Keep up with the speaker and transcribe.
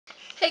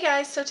Hey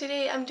guys, so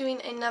today I'm doing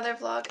another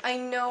vlog. I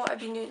know I've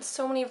been doing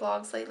so many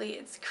vlogs lately,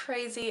 it's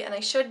crazy, and I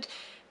should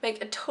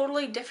make a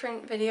totally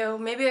different video.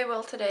 Maybe I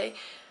will today.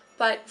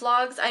 But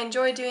vlogs, I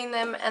enjoy doing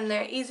them and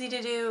they're easy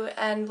to do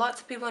and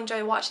lots of people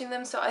enjoy watching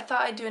them, so I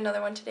thought I'd do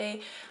another one today.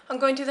 I'm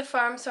going to the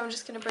farm, so I'm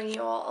just going to bring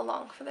you all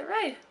along for the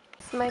ride.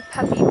 This is my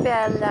puppy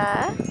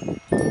Bella.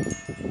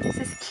 This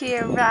is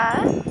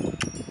Kira.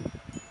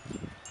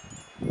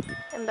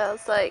 And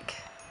Bella's like,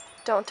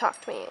 don't talk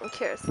to me, and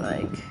Kira's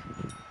like,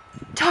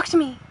 talk to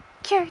me!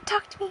 Kira,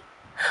 talk to me!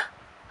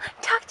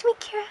 Talk to me,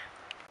 Kira!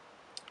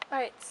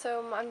 Alright,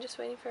 so I'm just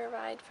waiting for a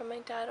ride from my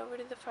dad over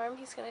to the farm.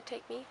 He's gonna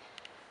take me,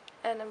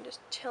 and I'm just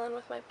chilling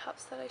with my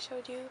pups that I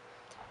showed you,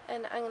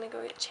 and I'm gonna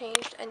go get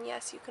changed. And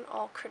yes, you can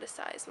all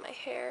criticize my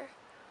hair,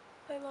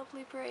 my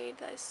lovely braid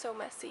that is so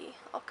messy.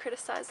 I'll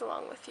criticize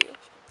along with you.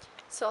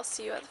 So I'll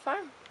see you at the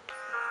farm.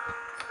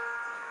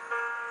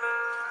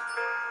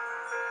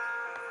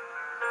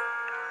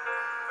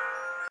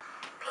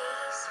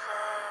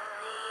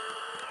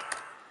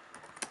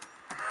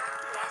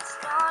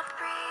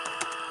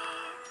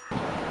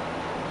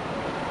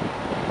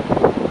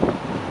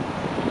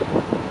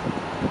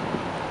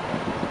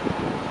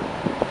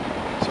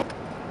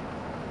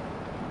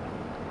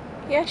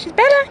 Yeah, she's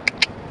Bella.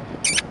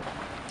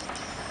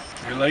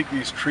 You like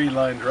these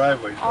tree-lined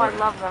driveways, Oh, I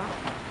love them.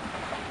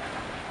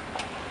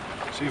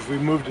 See if we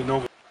moved to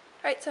Nova.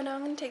 Alright, so now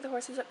I'm going to take the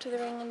horses up to the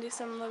ring and do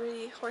some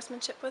Liberty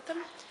horsemanship with them.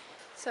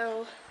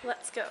 So,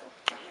 let's go.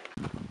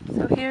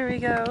 So here we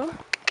go.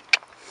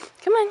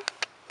 Come on,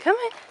 come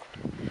on.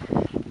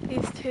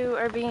 These two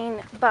are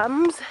being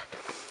bums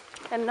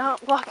and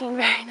not walking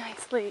very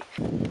nicely.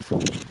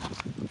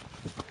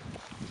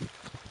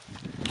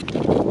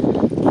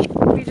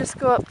 We just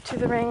go up to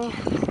the ring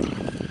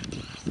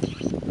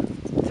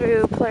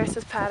through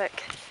Polaris's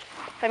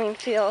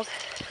field.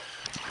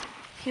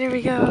 Here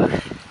we go.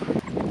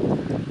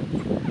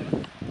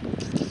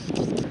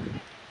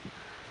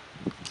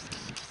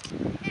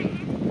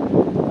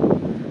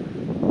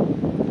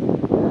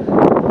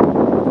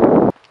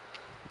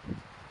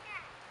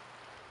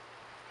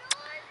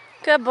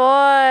 Good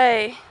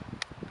boy.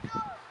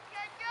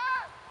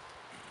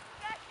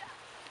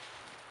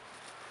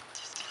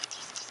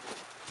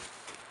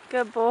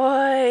 Good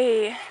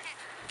boy.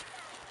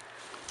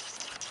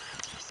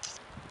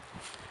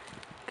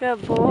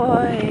 Good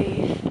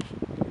boy.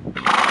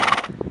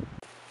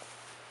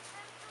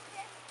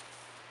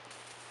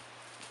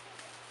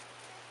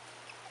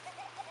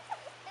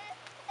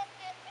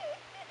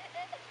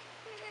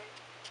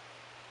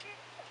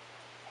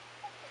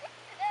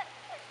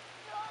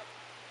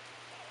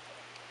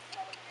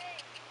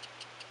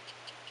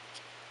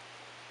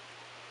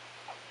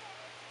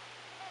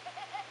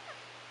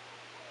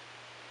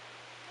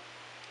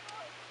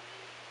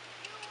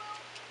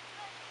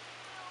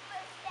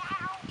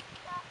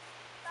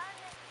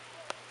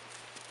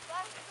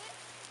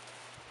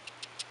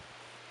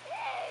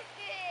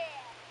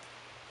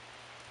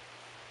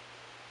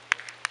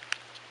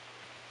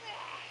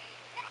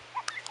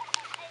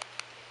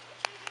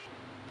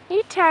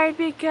 You tired,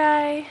 big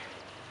guy?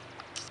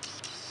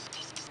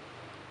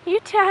 You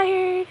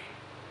tired?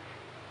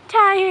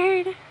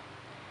 Tired?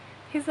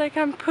 He's like,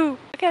 I'm poop.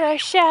 Look at our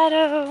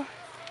shadow.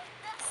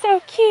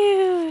 So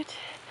cute.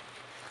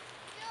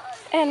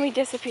 And we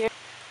disappeared.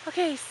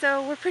 Okay,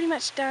 so we're pretty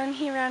much done.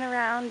 He ran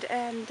around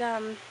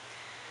and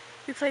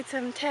we played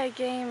some tag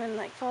game and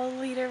like follow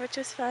the leader, which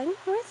was fun,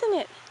 wasn't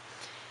it?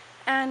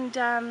 And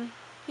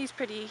he's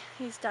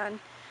done.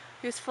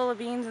 He was full of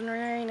beans and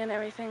rain and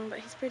everything, but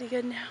he's pretty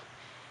good now.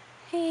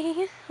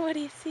 Hey, what do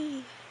you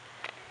see?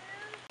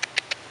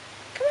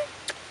 Come on.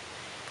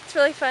 It's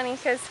really funny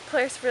because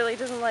Polaris really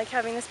doesn't like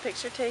having his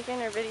picture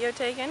taken or video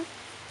taken.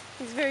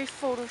 He's very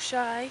photo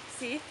shy,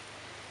 see?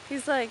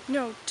 He's like,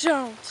 no,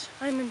 don't.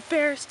 I'm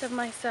embarrassed of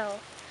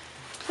myself.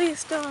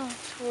 Please don't.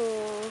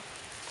 Whoa.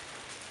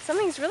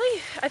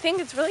 I think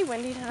it's really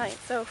windy tonight,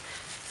 so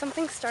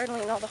something's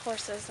startling all the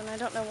horses, and I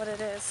don't know what it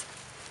is.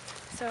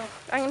 So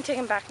I'm going to take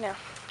him back now.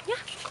 Yeah.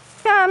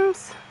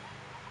 Comes.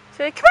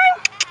 Say, come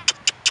on.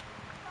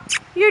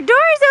 Your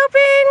door's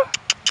open.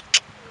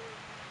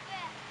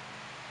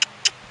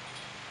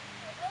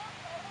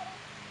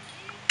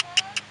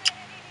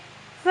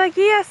 It's like,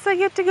 yes, I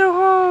get to go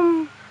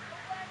home.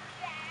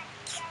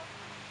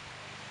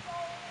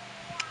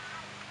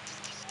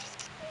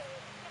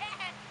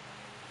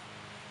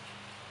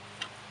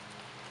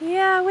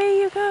 Yeah, away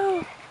you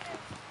go.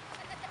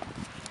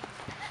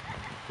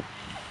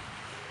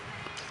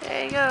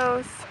 There he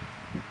goes.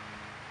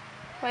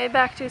 Way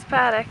back to his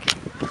paddock.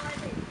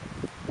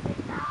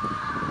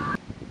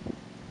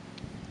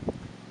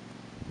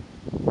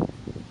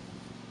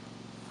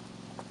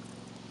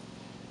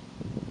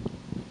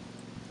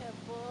 Good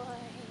boy.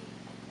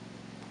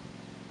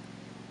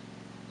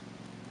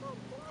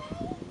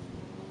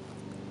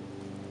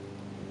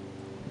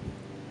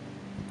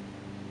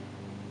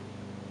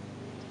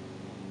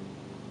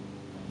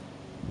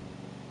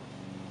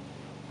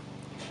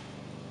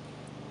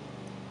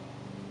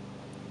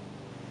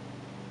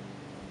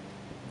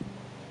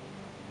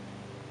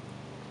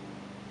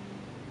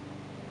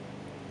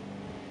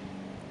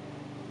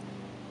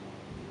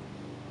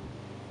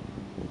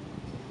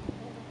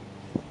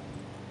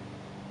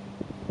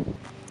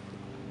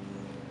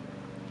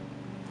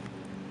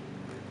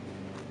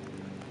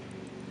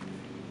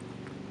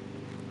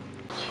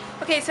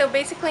 Okay, so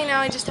basically now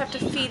I just have to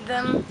feed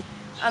them.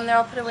 They're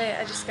all put away.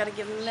 I just got to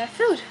give them their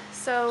food.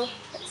 So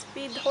let's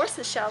feed the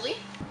horses, shall we?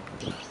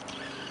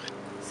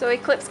 So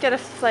Eclipse get a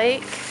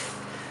flake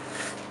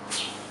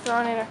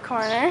thrown in a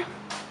corner.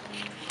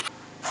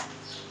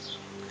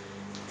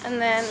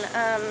 And then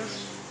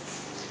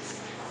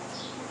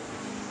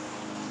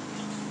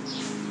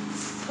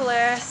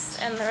Polaris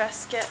and the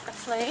rest get a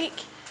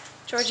flake.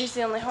 Georgie's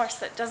the only horse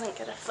that doesn't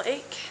get a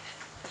flake.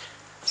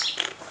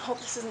 I hope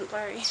this isn't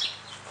blurry.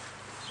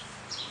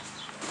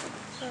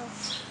 So,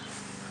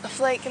 a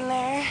flake in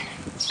there.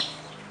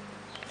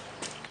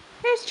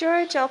 Here's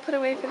George, all put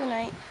away for the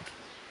night.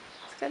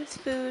 He's got his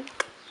food.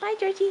 Bye,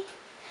 Georgie.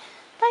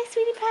 Bye,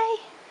 sweetie pie.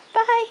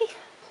 Bye.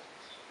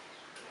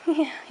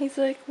 Yeah, he's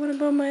like, what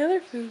about my other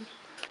food?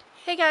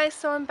 Hey guys,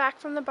 so I'm back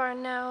from the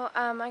barn now.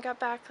 I got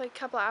back like a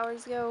couple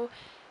hours ago.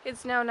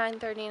 It's now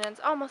 9:30 and it's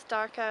almost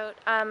dark out.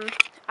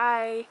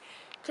 I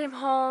came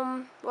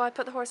home, well I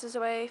put the horses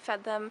away,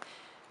 fed them,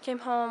 came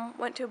home,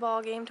 went to a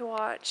ball game to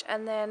watch,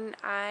 and then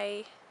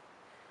I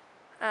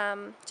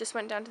just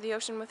went down to the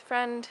ocean with a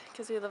friend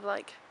because we live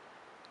like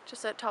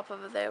just at the top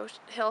of the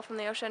hill from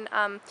the ocean.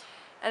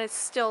 And it's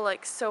still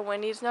like so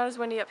windy. It's not as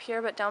windy up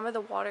here, but down by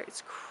the water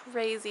it's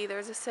crazy.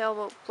 There's a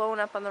sailboat blowing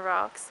up on the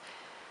rocks.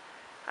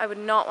 I would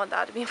not want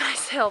that to be my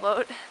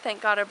sailboat.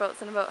 Thank God our boat's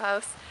in a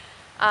boathouse.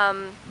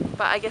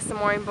 But I guess the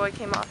mooring buoy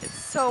came off.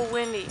 It's so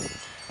windy.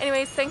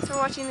 Anyways, thanks for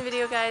watching the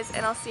video, guys,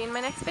 and I'll see you in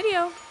my next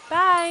video.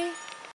 Bye!